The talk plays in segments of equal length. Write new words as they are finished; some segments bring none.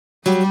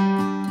This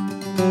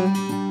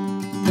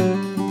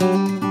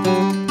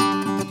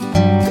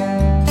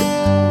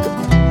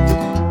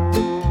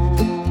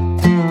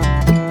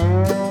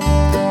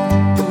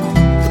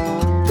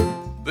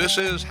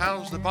is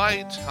How's the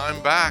Bite?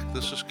 I'm back.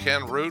 This is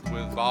Ken Root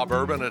with Bob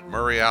Urban at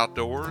Murray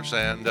Outdoors,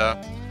 and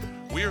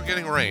we are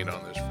getting rain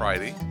on this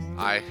Friday.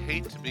 I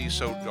hate to be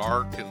so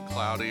dark and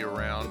cloudy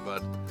around,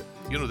 but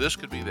this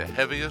could be the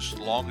heaviest,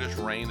 longest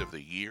rain of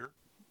the year.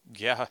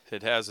 Yeah,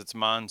 it has. It's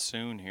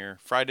monsoon here.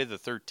 Friday the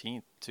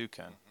 13th too,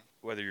 Ken.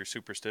 Whether you're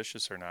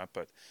superstitious or not,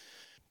 but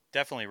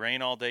definitely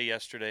rain all day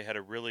yesterday. Had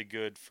a really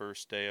good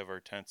first day of our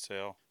tent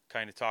sale.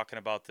 Kind of talking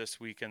about this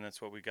weekend,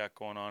 that's what we got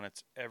going on.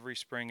 It's every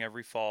spring,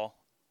 every fall.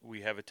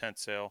 We have a tent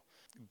sale.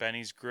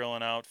 Benny's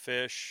grilling out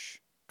fish.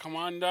 Come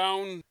on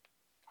down.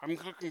 I'm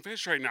cooking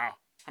fish right now.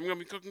 I'm going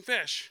to be cooking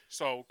fish,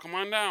 so come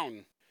on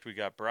down. We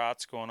got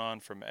brats going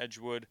on from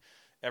Edgewood.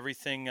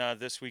 Everything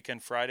this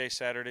weekend, Friday,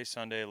 Saturday,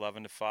 Sunday,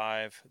 11 to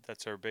 5.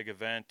 That's our big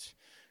event.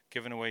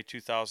 Giving away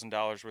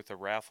 $2,000 worth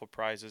of raffle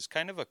prizes.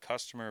 Kind of a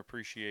customer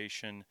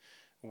appreciation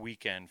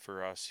weekend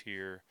for us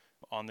here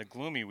on the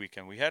gloomy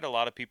weekend. We had a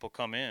lot of people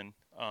come in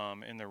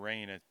the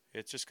rain.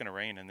 It's just going to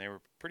rain, and they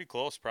were pretty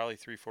close, probably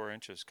 3-4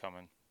 inches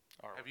coming.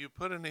 Have you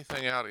put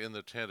anything out in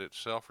the tent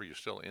itself, or are you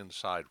still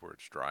inside where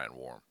it's dry and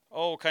warm?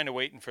 Oh, kind of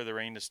waiting for the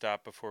rain to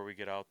stop before we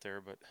get out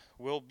there, but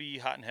we'll be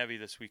hot and heavy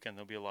this weekend.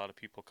 There'll be a lot of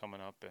people coming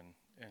up and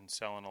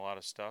selling a lot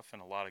of stuff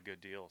and a lot of good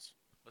deals.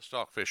 Let's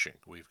talk fishing.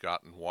 We've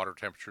gotten water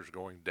temperatures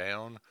going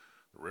down,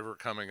 the river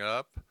coming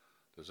up.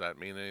 Does that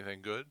mean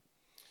anything good?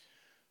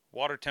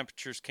 Water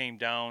temperatures came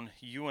down.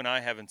 You and I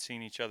haven't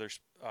seen each other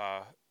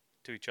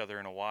to each other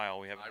in a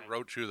while. I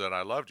wrote you that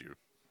I loved you.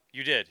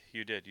 You did.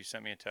 You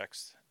sent me a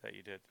text that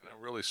you did. And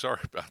I'm really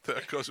sorry about that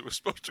because it was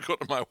supposed to go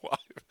to my wife.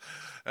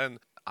 And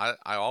I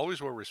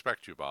always will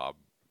respect you, Bob.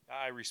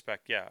 I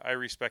respect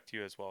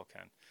you as well,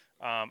 Ken.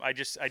 I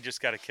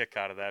just got a kick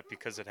out of that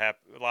because a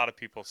lot of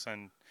people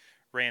send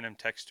random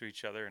texts to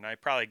each other, and I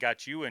probably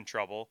got you in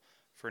trouble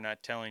for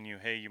not telling you,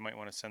 hey, you might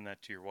want to send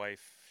that to your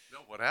wife. No,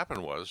 what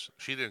happened was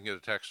she didn't get a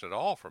text at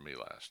all from me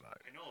last night.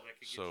 I know that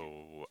could get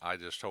So I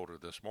just told her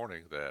this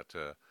morning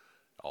that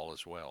all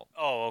is well.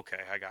 Oh, okay,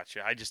 I got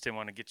you. I just didn't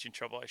want to get you in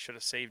trouble. I should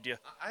have saved you.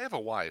 I have a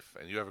wife,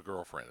 and you have a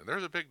girlfriend, and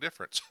there's a big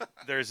difference.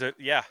 There is a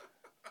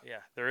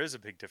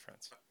big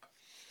difference.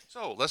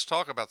 So let's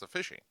talk about the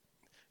fishing.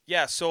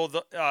 Yeah, so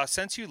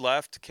since you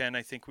left, Ken,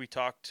 I think we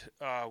talked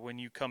when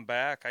you come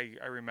back.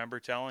 I remember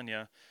telling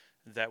you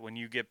that when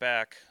you get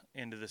back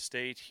into the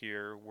state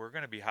here, we're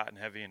going to be hot and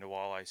heavy into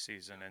walleye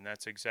season, and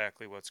that's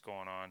exactly what's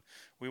going on.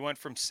 We went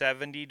from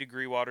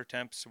 70-degree water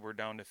temps, we're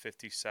down to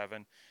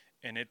 57,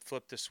 and it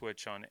flipped the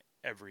switch on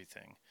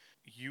everything.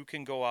 You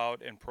can go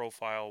out and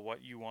profile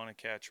what you want to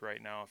catch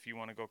right now. If you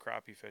want to go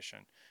crappie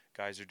fishing,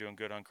 guys are doing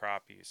good on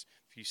crappies.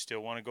 If you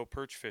still want to go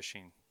perch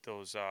fishing,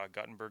 those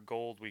Guttenberg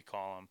Gold, we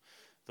call them,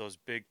 those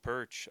big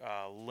perch,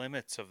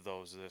 limits of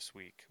those this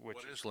week. What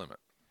is limit?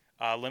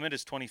 Limit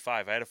is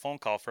 25. I had a phone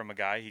call from a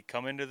guy. He'd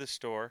come into the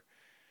store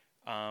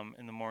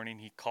in the morning.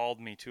 He called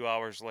me 2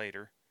 hours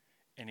later,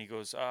 and he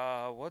goes,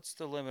 what's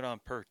the limit on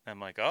perch? And I'm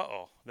like,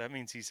 uh-oh, that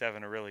means he's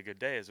having a really good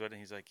day. And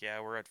he's like,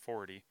 yeah, we're at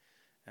 40.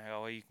 And I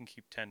go, well, you can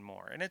keep 10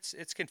 more. And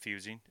it's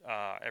confusing.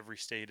 Every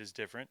state is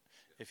different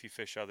if you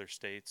fish other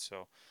states.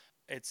 So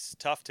it's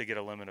tough to get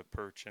a limit of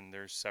perch, and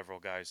there's several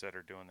guys that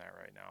are doing that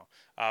right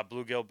now.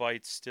 Bluegill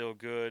bite's still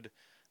good.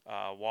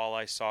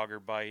 Walleye,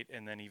 sauger bite,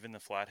 and then even the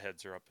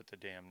flatheads are up at the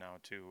dam now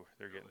too.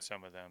 They're getting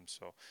some of them.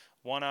 So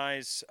one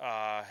eyes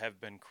have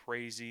been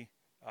crazy.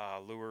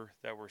 Lure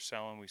that we're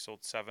selling, we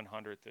sold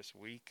 700 this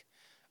week.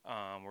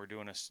 We're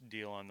doing a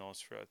deal on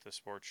those at the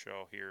sports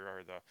show here,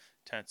 or the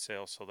tent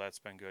sale, so that's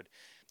been good.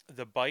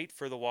 The bite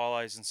for the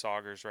walleyes and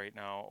saugers right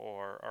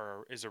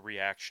now is a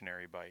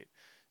reactionary bite.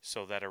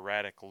 So that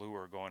erratic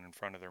lure going in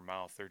front of their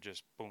mouth, they're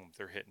just, boom,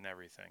 they're hitting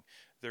everything.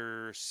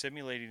 They're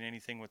simulating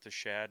anything with the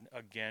shad.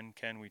 Again,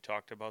 Ken, we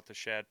talked about the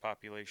shad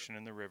population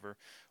in the river.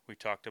 We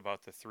talked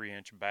about the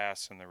 3-inch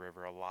bass in the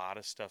river. A lot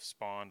of stuff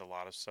spawned. A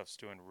lot of stuff's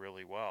doing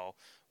really well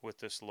with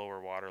this lower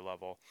water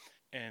level.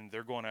 And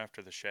they're going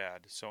after the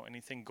shad. So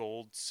anything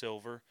gold,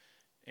 silver,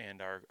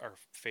 and our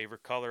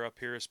favorite color up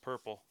here is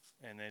purple.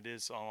 And it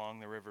is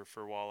along the river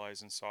for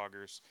walleyes and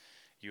saugers.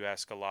 You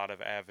ask a lot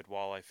of avid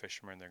walleye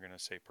fishermen, they're going to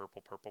say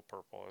purple, purple,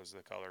 purple is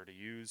the color to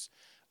use.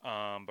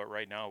 But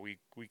right now, we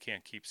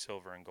can't keep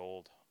silver and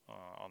gold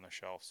on the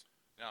shelves.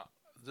 Now,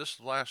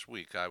 this last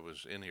week, I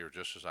was in here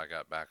just as I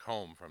got back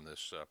home from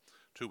this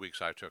 2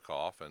 weeks I took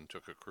off and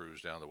took a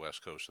cruise down the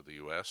west coast of the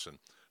U.S. and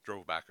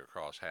drove back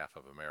across half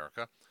of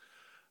America.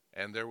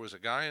 And there was a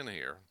guy in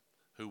here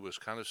who was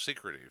kind of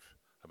secretive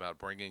about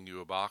bringing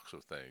you a box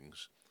of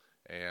things.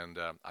 And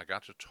I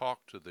got to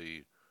talk to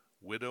the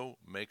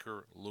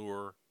Widowmaker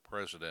Lure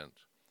president,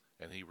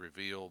 and he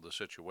revealed the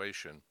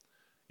situation.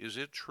 Is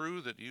it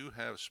true that you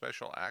have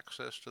special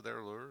access to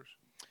their lures?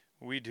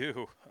 We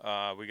do.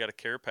 We got a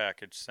care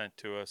package sent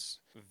to us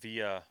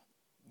via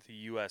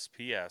the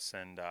USPS,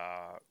 and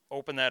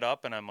open that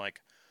up, and I'm like,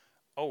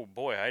 oh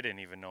boy, I didn't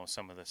even know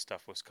some of this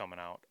stuff was coming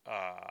out.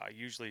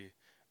 Usually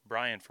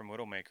Brian from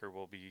Widowmaker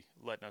will be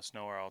letting us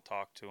know, or I'll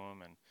talk to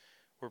him, and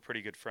we're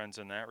pretty good friends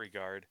in that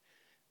regard.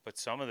 But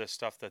some of the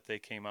stuff that they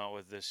came out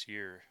with this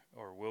year,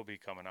 or will be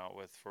coming out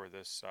with for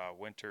this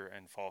winter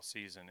and fall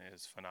season,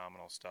 is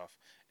phenomenal stuff.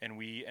 And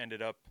we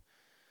ended up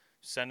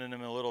sending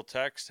them a little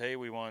text, hey,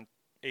 we want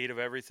 8 of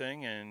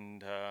everything,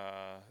 and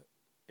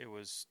it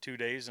was 2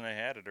 days and I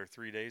had it, or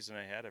 3 days and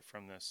I had it,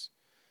 from this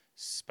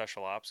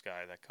special ops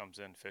guy that comes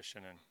in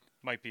fishing, and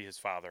might be his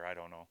father, I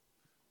don't know.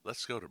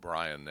 Let's go to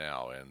Brian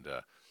now and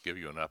give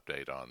you an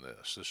update on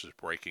this. This is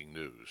breaking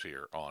news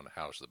here on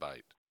How's the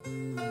Bite.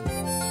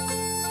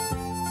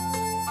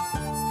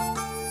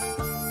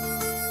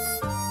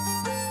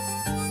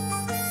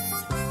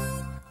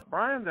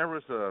 Brian, there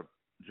was a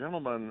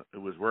gentleman who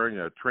was wearing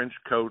a trench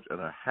coat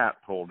and a hat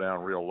pulled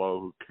down real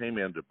low who came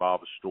into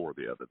Bob's store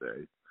the other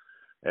day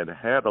and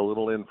had a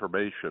little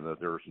information that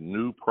there's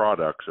new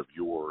products of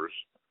yours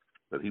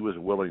that he was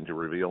willing to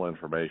reveal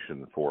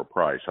information for a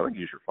price. I think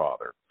he's your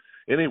father.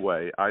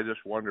 Anyway, I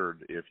just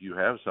wondered if you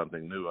have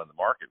something new on the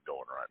market going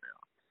right now.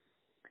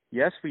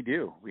 Yes, we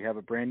do. We have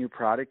a brand new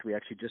product we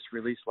actually just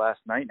released last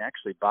night, and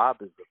actually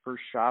Bob is the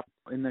first shop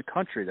in the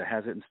country that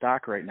has it in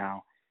stock right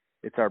now.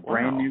 It's our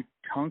brand new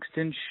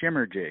tungsten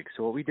shimmer jig.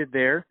 So what we did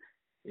there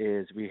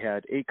is we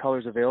had 8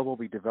 colors available.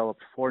 We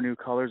developed 4 new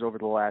colors over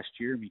the last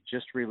year, and we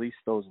just released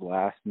those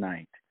last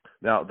night.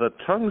 Now, the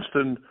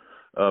tungsten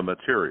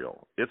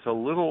material, it's a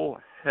little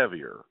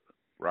heavier,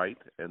 right?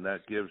 And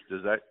that gives,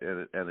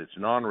 and it's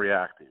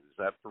non-reactive. Is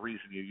that the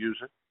reason you use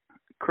it?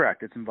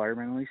 Correct. It's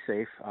environmentally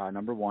safe,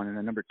 number one. And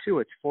then number 2,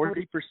 it's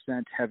 40%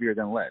 heavier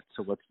than lead.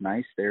 So what's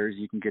nice there is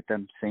you can get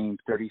them same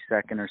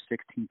 32nd or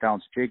 16th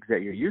ounce jigs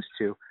that you're used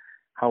to.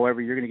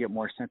 However, you're going to get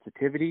more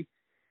sensitivity,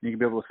 and you can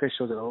be able to fish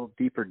those at a little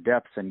deeper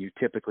depths than you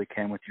typically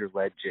can with your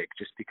lead jig,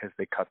 just because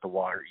they cut the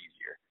water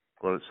easier.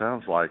 Well, it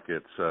sounds like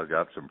it's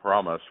got some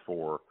promise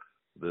for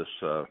this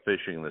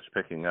fishing that's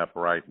picking up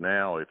right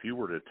now. If you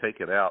were to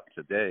take it out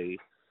today,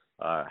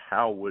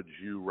 how would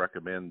you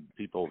recommend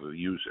people to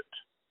use it?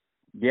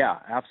 Yeah,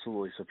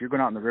 absolutely. So if you're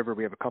going out in the river,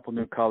 we have a couple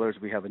new colors.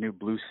 We have a new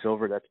blue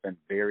silver that's been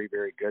very,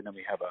 very good. And then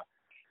we have a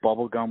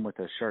bubble gum with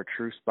a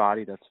chartreuse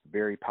body that's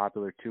very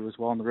popular too as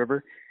well in the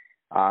river.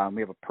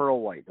 We have a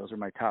pearl white. Those are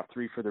my top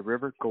 3 for the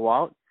river. Go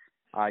out.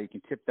 You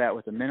can tip that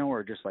with a minnow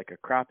or just like a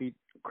crappie.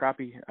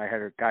 I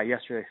had a guy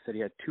yesterday said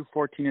he had 2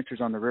 14-inchers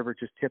on the river,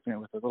 just tipping it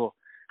with a little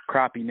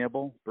crappie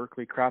nibble,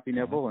 Berkeley crappie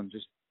nibble, and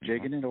just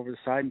jigging it over the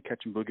side and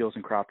catching bluegills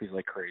and crappies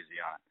like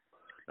crazy on it.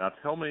 Now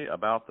tell me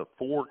about the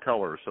 4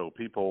 colors so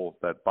people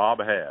that Bob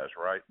has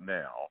right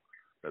now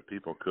that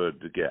people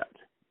could get.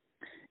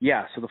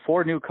 Yeah, so the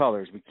 4 new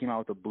colors, we came out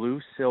with a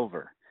blue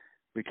silver.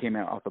 We came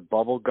out with a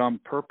bubble gum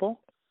purple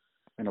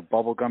and a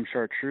bubble gum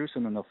chartreuse.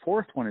 And then the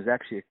 4th one is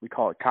actually, we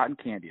call it cotton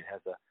candy. It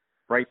has a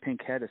bright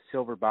pink head, a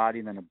silver body,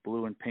 and then a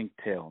blue and pink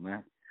tail.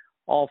 And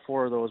all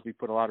 4 of those, we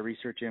put a lot of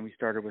research in. We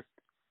started with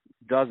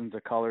dozens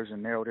of colors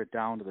and narrowed it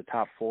down to the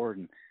top 4.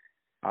 And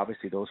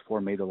obviously those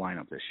 4 made the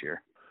lineup this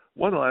year.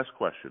 One last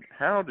question.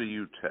 How do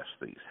you test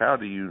these? How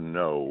do you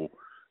know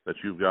that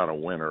you've got a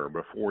winner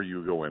before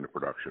you go into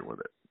production with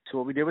it? So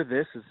what we did with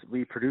this is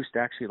we produced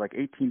actually like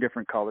 18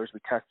 different colors. We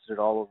tested it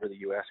all over the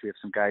U.S. We have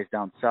some guys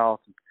down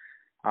south,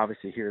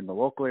 obviously here in the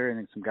local area, and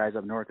then some guys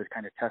up north that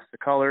kind of test the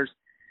colors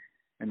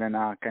and then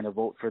kind of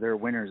vote for their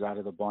winners out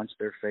of the bunch,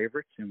 their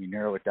favorites, and we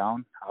narrow it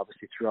down,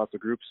 obviously, throughout the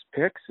group's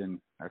picks, and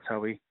that's how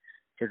we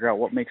figure out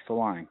what makes the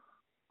line.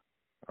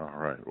 All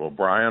right. Well,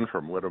 Brian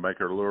from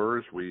Widowmaker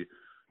Lures, we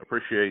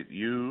appreciate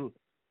you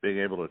being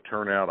able to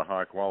turn out a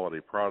high-quality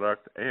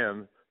product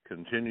and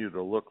continue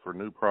to look for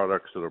new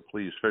products that will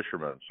please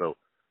fishermen. So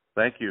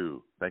thank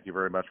you. Thank you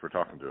very much for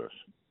talking to us.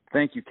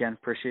 Thank you, Ken.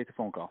 Appreciate the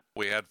phone call.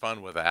 We had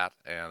fun with that,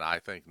 and I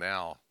think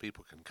now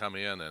people can come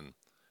in and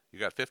you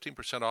got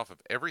 15% off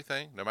of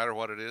everything, no matter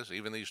what it is,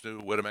 even these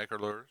new Widowmaker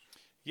lures?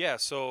 Yeah,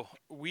 so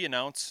we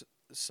announce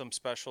some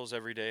specials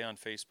every day on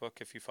Facebook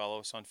if you follow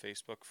us on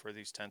Facebook for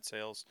these tent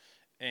sales.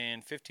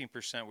 And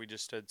 15% we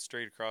just did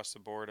straight across the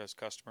board as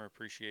customer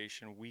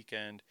appreciation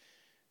weekend.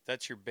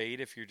 That's your bait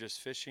if you're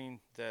just fishing.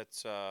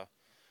 That's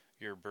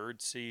your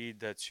bird seed.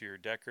 That's your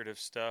decorative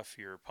stuff,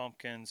 your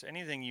pumpkins,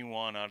 anything you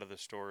want out of the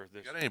store.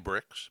 You got any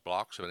bricks,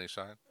 blocks of any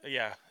kind?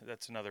 Yeah,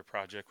 that's another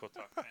project we'll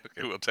talk about.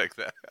 Okay, we'll take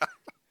that.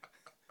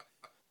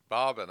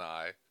 Bob and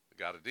I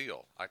got a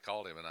deal. I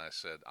called him and I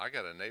said, I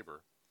got a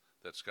neighbor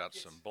that's got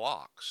some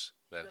blocks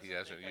that he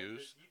hasn't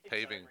used,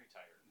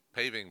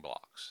 paving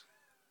blocks.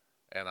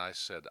 And I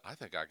said, I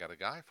think I got a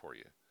guy for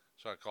you.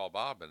 So I called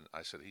Bob and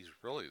I said, he's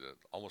really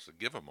almost to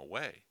give them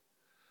away.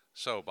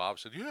 So Bob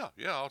said, yeah,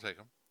 I'll take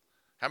them.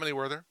 How many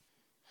were there?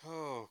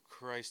 Oh,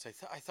 Christ.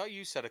 I thought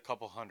you said a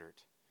couple hundred.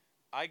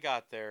 I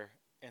got there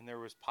and there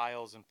was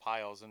piles and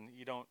piles, and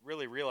you don't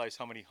really realize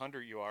how many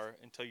hundred you are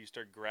until you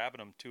start grabbing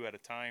them 2 at a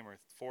time or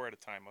 4 at a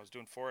time. I was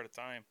doing 4 at a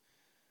time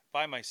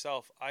by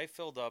myself. I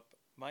filled up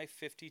my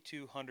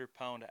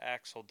 5,200-pound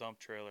axle dump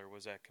trailer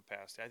was at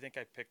capacity. I think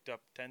I picked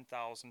up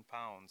 10,000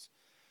 pounds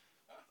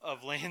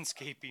of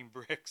landscaping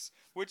bricks,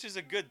 which is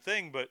a good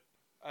thing, but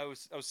I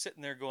was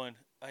sitting there going,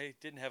 I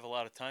didn't have a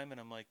lot of time,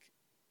 and I'm like,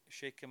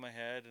 shaking my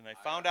head, and I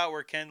found out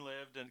where Ken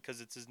lived, and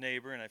because it's his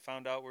neighbor, and I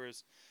found out where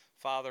his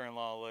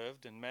father-in-law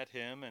lived, and met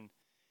him, and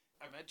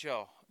I met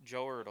Joe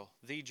Ertl,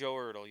 the Joe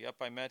Ertl. Yep,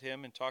 I met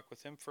him and talked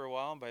with him for a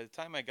while, and by the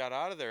time I got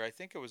out of there, I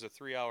think it was a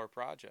 3-hour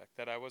project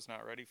that I was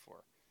not ready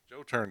for.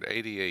 Joe turned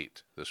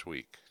 88 this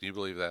week. Do you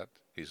believe that?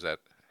 He's that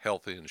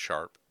healthy and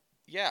sharp?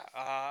 Yeah,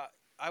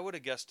 I would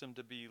have guessed him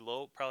to be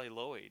probably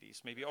low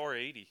 80s, maybe, or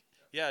 80.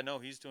 Yeah, no,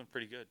 he's doing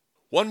pretty good.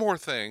 One more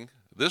thing.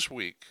 This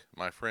week,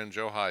 my friend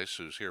Joe Heiss,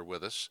 who's here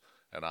with us,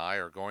 and I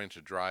are going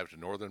to drive to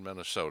northern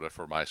Minnesota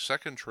for my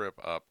second trip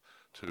up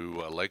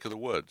to Lake of the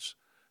Woods,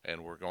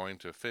 and we're going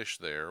to fish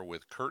there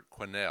with Kurt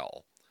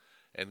Quinnell.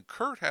 And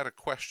Kurt had a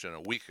question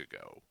a week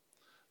ago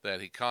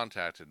that he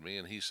contacted me,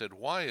 and he said,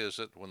 why is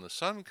it when the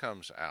sun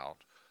comes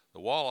out, the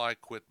walleye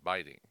quit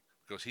biting?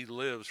 Because he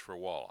lives for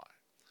walleye.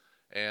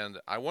 And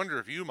I wonder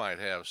if you might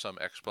have some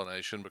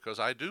explanation, because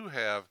I do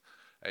have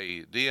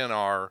a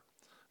DNR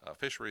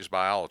fisheries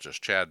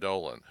biologist, Chad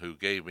Dolan, who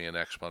gave me an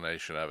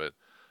explanation of it.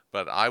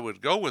 But I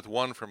would go with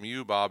one from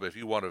you, Bob, if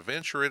you want to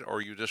venture it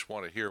or you just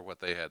want to hear what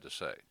they had to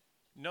say.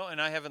 No,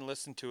 and I haven't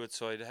listened to it,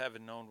 so I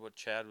haven't known what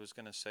Chad was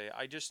going to say.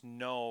 I just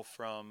know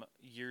from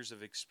years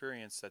of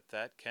experience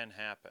that can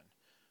happen.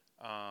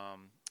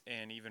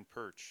 And even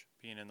perch,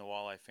 being in the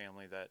walleye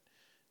family, that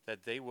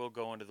they will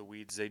go into the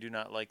weeds. They do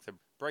not like the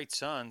bright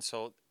sun.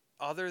 So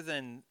other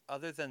than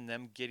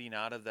them getting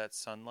out of that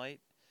sunlight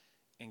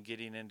and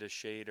getting into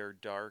shade or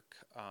dark,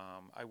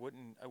 I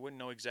wouldn't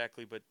know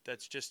exactly, but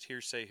that's just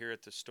hearsay here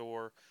at the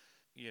store.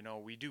 You know,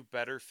 we do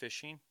better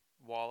fishing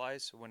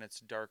walleyes when it's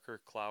darker,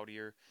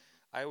 cloudier.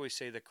 I always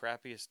say the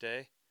crappiest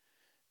day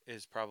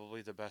is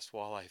probably the best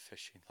walleye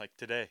fishing. Like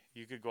today,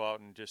 you could go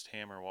out and just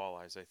hammer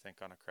walleyes, I think,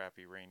 on a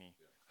crappy, rainy.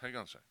 Hang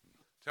on a second.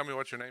 Tell me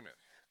what your name is.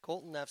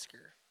 Colton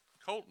Nefsker.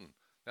 Colton.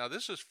 Now,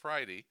 this is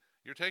Friday.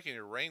 You're taking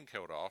your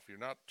raincoat off. You're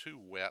not too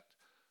wet,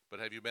 but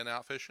have you been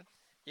out fishing?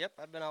 Yep,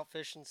 I've been out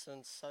fishing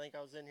since I think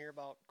I was in here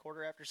about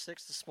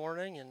 6:15 this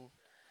morning, and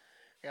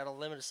got a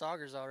limit of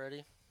saugers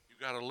already. You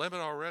got a limit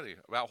already.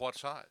 About what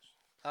size?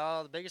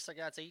 The biggest I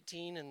got is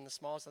 18, and the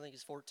smallest I think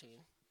is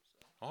 14.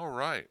 All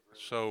right.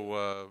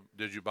 So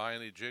did you buy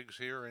any jigs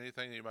here or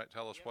anything? You might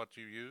tell us what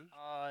you used?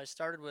 I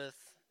started with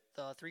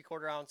the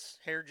 3/4 ounce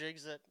hair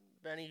jigs that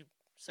Benny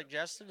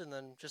suggested, and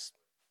then just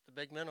the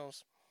big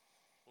minnows.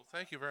 Well,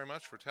 thank you very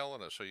much for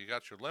telling us. So you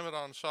got your limit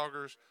on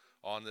saugers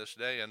on this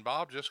day, and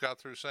Bob just got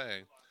through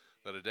saying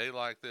that a day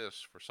like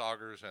this for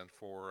saugers and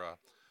for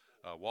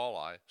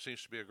walleye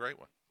seems to be a great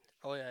one.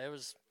 Oh yeah,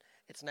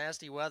 it's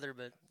nasty weather,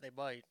 but they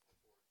bite.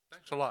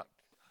 Thanks a lot.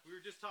 We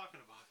were just talking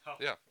about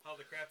how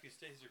the crappiest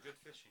days are good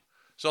fishing.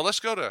 So let's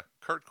go to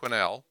Kurt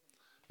Quinnell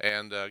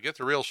and get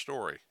the real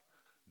story.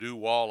 Do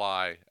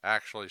walleye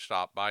actually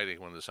stop biting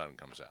when the sun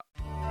comes out?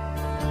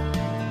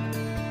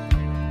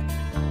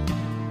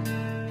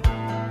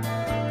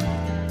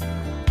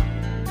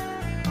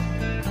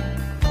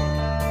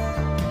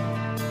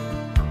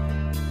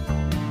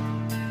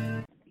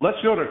 Let's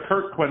go to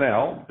Kurt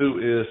Quinnell, who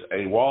is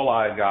a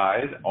walleye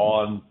guide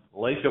on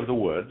Lake of the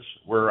Woods,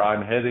 where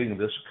I'm heading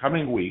this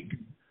coming week.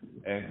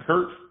 And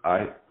Kurt,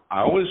 I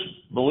always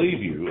believe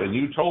you, and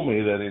you told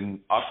me that in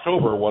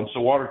October, once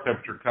the water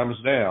temperature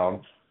comes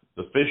down,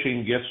 the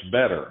fishing gets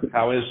better.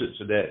 How is it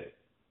today?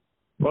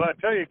 Well, I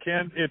tell you,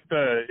 Ken, it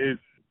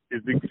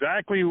is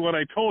exactly what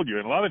I told you.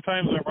 And a lot of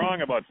times I'm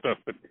wrong about stuff,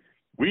 but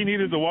we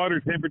needed the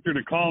water temperature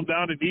to calm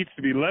down. It needs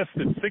to be less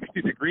than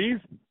 60 degrees.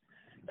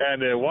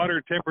 And the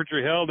water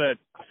temperature held at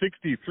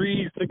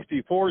 63,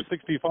 64,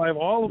 65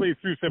 all the way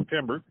through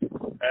September.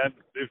 And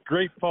this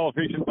great fall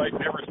fishing bite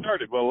never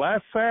started. Well,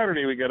 last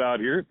Saturday we got out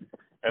here,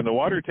 and the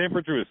water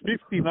temperature was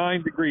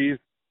 59 degrees,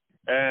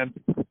 and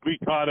we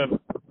caught them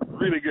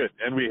really good.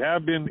 And we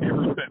have been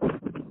ever since.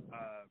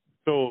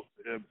 So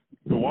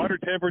the water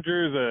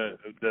temperature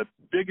is the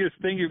biggest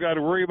thing you've got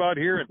to worry about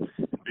here. And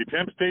the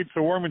temp stayed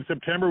so warm in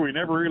September, we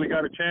never really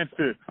got a chance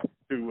to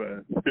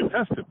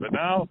test it. But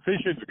now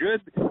fishing's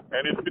good,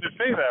 and it's going to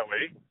stay that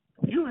way.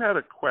 You had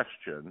a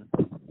question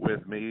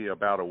with me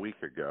about a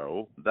week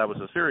ago. That was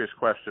a serious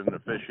question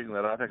of fishing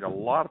that I think a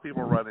lot of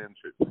people run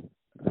into.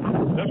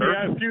 Let me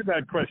ask you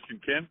that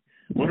question, Ken.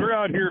 When we're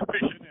out here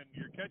fishing and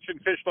you're catching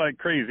fish like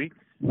crazy,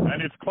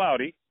 and it's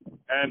cloudy,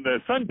 and the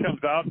sun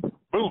comes out,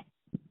 boom,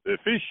 the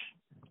fish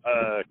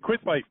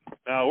quit biting.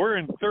 Now, we're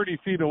in 30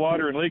 feet of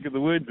water in Lake of the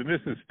Woods, and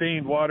this is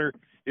stained water.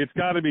 It's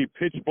got to be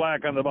pitch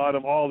black on the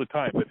bottom all the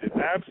time. But it's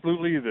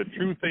absolutely the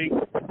true thing.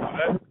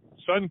 That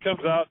sun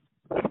comes out,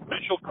 the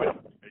fish will quit.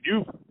 And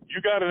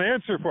you got an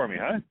answer for me,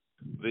 huh?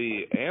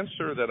 The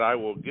answer that I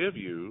will give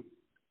you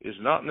is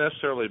not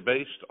necessarily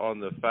based on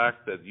the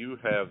fact that you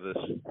have this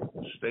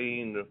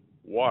stained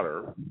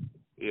water.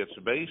 It's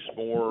based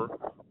more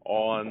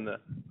on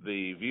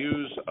the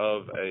views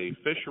of a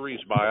fisheries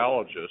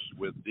biologist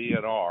with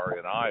DNR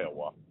in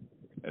Iowa.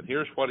 And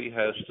here's what he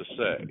has to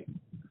say.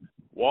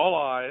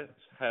 Walleyes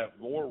have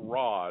more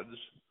rods,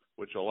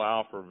 which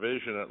allow for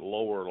vision at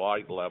lower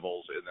light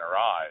levels in their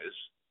eyes,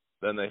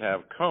 than they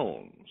have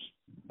cones.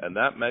 And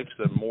that makes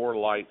them more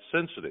light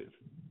sensitive.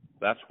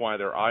 That's why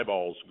their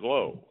eyeballs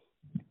glow.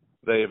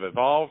 They have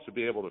evolved to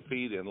be able to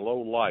feed in low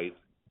light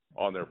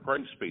on their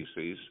prey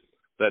species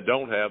that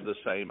don't have the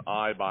same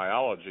eye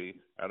biology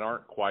and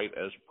aren't quite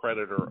as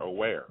predator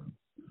aware.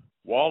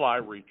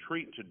 Walleye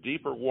retreat to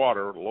deeper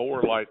water,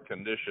 lower light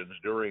conditions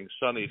during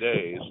sunny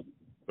days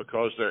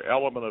because their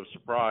element of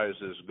surprise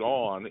is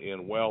gone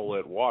in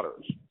well-lit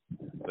waters.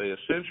 They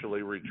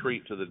essentially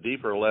retreat to the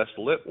deeper, less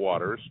lit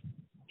waters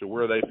to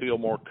where they feel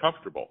more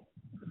comfortable.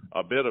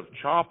 A bit of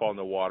chop on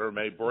the water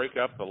may break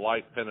up the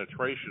light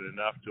penetration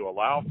enough to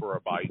allow for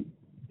a bite,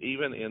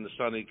 even in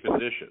sunny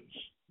conditions.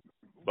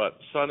 But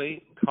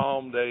sunny,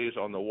 calm days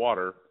on the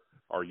water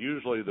are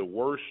usually the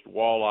worst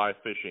walleye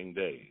fishing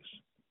days.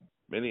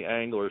 Many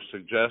anglers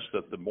suggest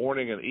that the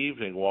morning and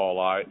evening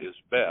walleye is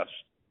best,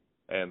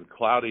 and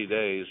cloudy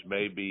days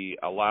may be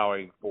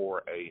allowing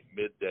for a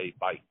midday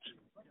bite.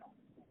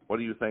 What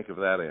do you think of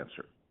that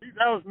answer?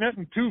 I was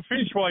netting 2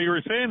 fish while you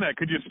were saying that.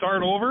 Could you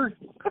start over?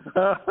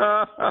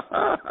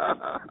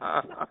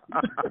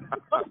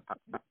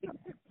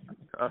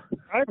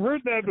 I've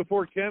heard that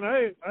before, Ken.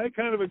 I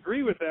kind of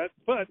agree with that,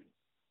 but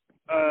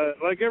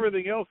like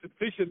everything else in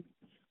fishing,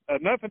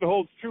 nothing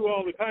holds true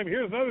all the time.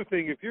 Here's another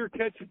thing. If you're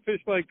catching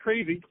fish like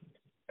crazy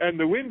and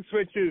the wind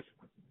switches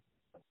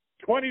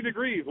 20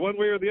 degrees one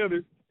way or the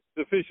other,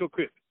 the fish will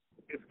quit.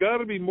 It's got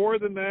to be more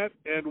than that.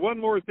 And one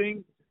more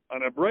thing,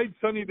 on a bright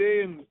sunny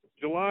day in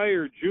July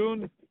or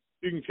June,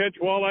 you can catch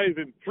walleyes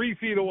in 3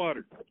 feet of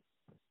water.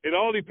 It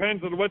all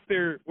depends on what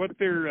they're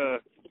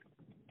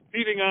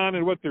feeding on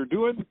and what they're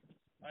doing.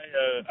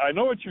 I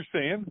know what you're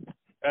saying,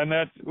 and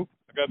that's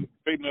I got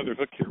another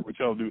hook here, which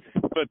I'll do.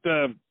 But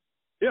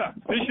yeah,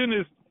 fishing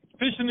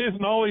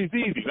isn't always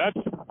easy.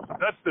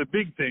 That's the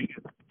big thing.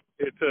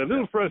 It's a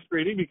little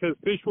frustrating because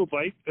fish will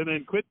bite and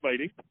then quit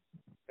biting,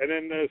 and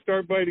then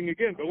start biting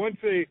again. But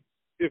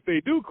if they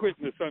do quit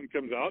and the sun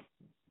comes out,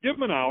 give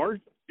them an hour,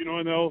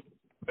 and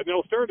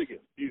they'll start again.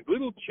 These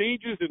little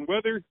changes in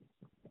weather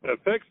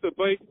affects the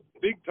bite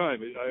big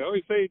time. I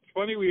always say it's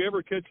funny we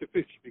ever catch a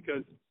fish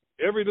because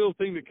every little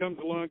thing that comes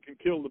along can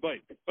kill the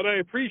bite. But I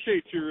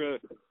appreciate your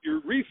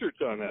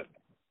research on that.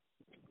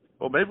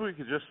 Well, maybe we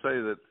could just say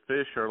that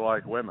fish are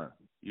like women.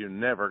 You're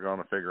never going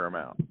to figure them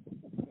out.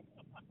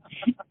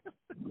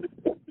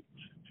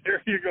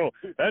 There you go.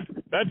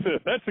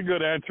 That's a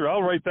good answer.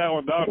 I'll write that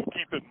one down and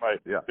keep it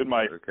in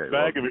my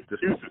bag of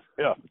excuses.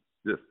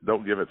 Just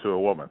don't give it to a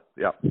woman.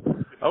 Yeah.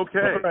 Okay.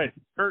 All right.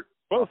 Kurt,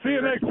 well, see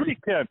you next week,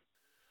 Ken.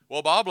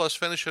 Well, Bob, let's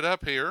finish it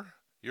up here.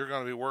 You're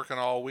going to be working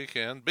all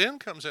weekend. Ben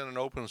comes in and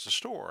opens the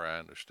store, I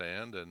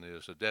understand, and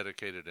is a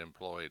dedicated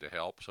employee to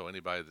help. So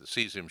anybody that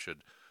sees him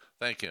should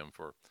thank him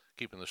for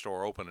keeping the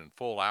store open in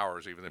full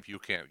hours, even if you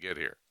can't get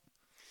here.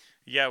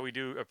 Yeah, we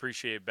do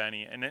appreciate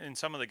Benny. And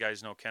some of the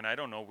guys know, Ken, I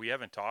don't know, we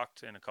haven't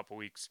talked in a couple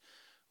weeks.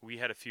 We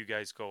had a few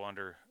guys go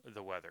under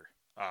the weather.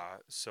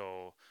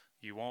 So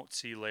you won't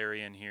see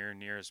Larry in here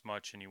near as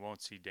much, and you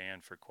won't see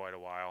Dan for quite a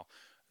while.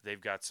 They've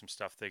got some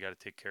stuff they got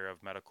to take care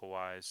of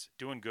medical-wise.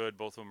 Doing good.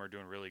 Both of them are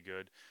doing really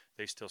good.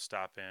 They still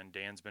stop in.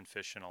 Dan's been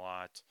fishing a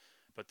lot,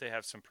 but they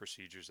have some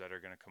procedures that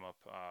are going to come up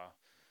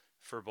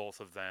for both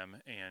of them,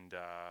 and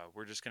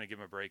we're just going to give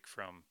them a break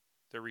from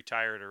 – they're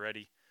retired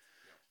already.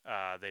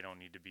 They don't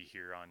need to be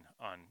here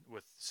on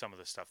with some of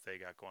the stuff they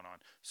got going on.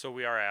 So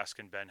we are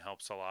asking. Ben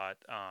helps a lot.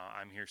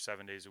 I'm here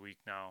 7 days a week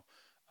now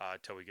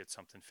till we get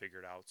something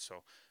figured out.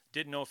 So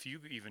didn't know if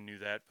you even knew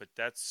that, but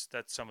that's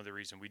some of the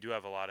reason. We do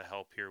have a lot of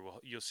help here.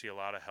 You'll see a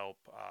lot of help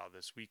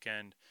this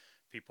weekend,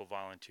 people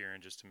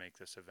volunteering just to make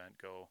this event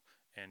go.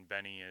 And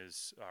Benny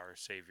is our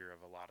savior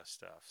of a lot of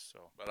stuff.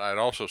 So, but I'd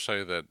also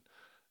say that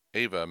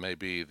Ava may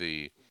be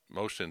the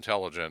most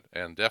intelligent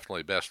and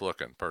definitely best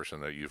looking person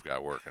that you've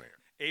got working here.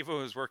 Ava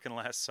was working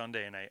last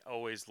Sunday, and I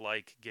always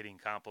like getting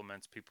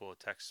compliments. People will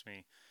text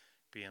me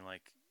being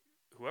like,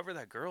 whoever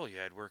that girl you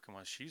had working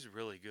with, she's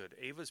really good.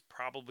 Ava's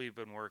probably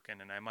been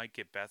working, and I might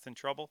get Beth in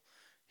trouble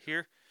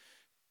here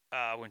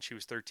when she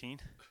was 13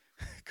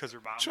 because her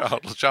mom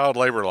child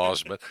labor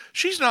laws, but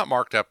she's not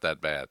marked up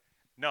that bad.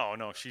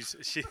 No,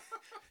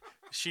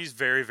 she's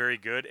very, very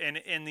good.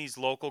 And these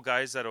local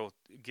guys that'll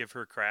give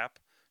her crap,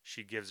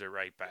 she gives it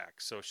right back.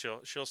 So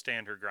she'll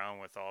stand her ground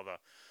with all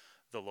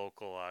the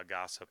local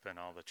gossip and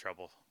all the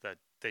trouble that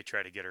they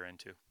try to get her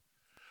into.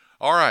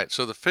 All right,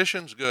 so the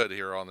fishing's good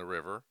here on the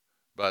river,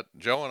 but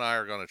Joe and I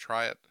are going to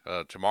try it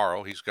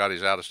tomorrow. He's got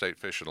his out-of-state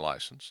fishing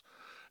license,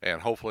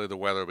 and hopefully the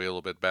weather will be a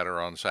little bit better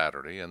on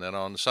Saturday. And then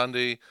on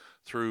Sunday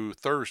through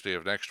Thursday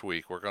of next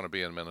week, we're going to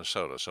be in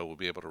Minnesota, so we'll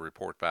be able to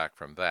report back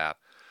from that.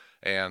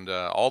 And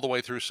all the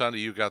way through Sunday,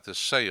 you've got this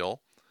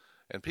sale,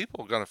 and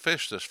people are going to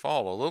fish this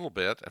fall a little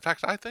bit. In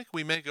fact, I think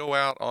we may go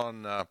out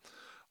on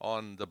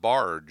the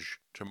barge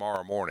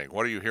tomorrow morning.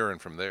 What are you hearing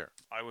from there?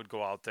 I would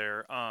go out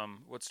there.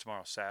 What's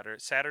tomorrow? Saturday.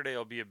 Saturday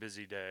will be a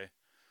busy day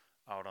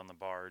out on the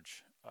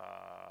barge.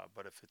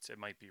 But it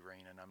might be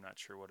raining. I'm not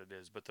sure what it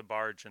is. But the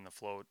barge and the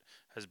float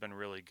has been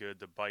really good.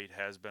 The bite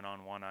has been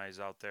on one eyes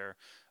out there.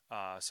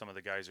 Some of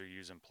the guys are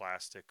using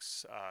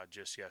plastics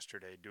just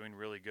yesterday, doing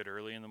really good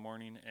early in the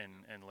morning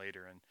and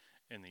later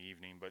in the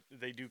evening. But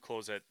they do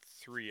close at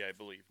 3, I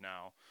believe,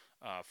 now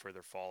for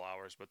their fall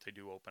hours, but they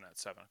do open at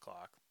 7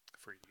 o'clock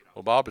for you to get out.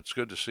 Well, Bob, it's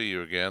good to see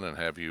you again and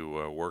have you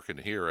working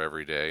here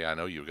every day. I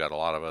know you've got a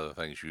lot of other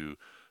things you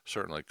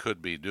certainly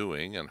could be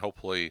doing, and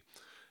hopefully,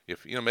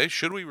 if maybe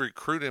should we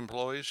recruit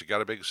employees? You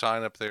got a big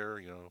sign up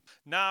there,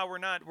 No, we're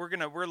not.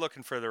 We're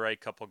looking for the right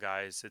couple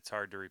guys. It's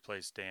hard to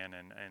replace Dan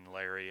and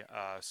Larry.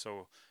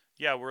 So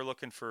yeah, we're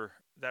looking for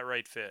that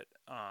right fit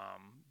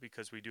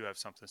because we do have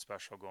something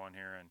special going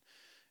here,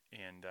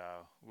 and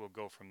we'll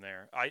go from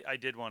there. I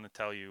did want to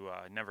tell you,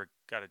 I never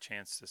got a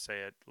chance to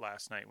say it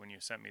last night when you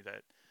sent me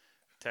that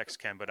text,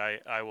 Ken, but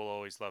I will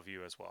always love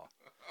you as well.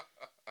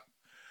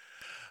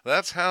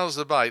 That's How's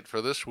the Bite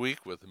for this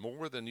week with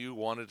more than you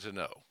wanted to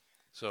know.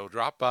 So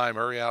drop by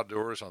Murray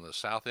Outdoors on the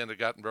south end of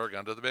Guttenberg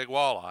under the Big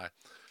Walleye.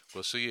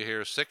 We'll see you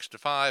here 6 to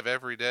 5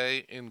 every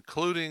day,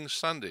 including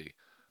Sunday.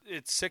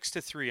 It's 6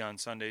 to 3 on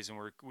Sundays, and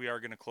we are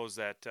going to close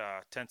that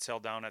tent sale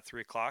down at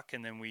 3 o'clock,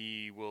 and then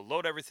we will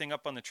load everything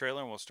up on the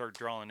trailer, and we'll start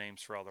drawing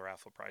names for all the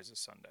raffle prizes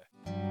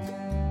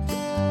Sunday.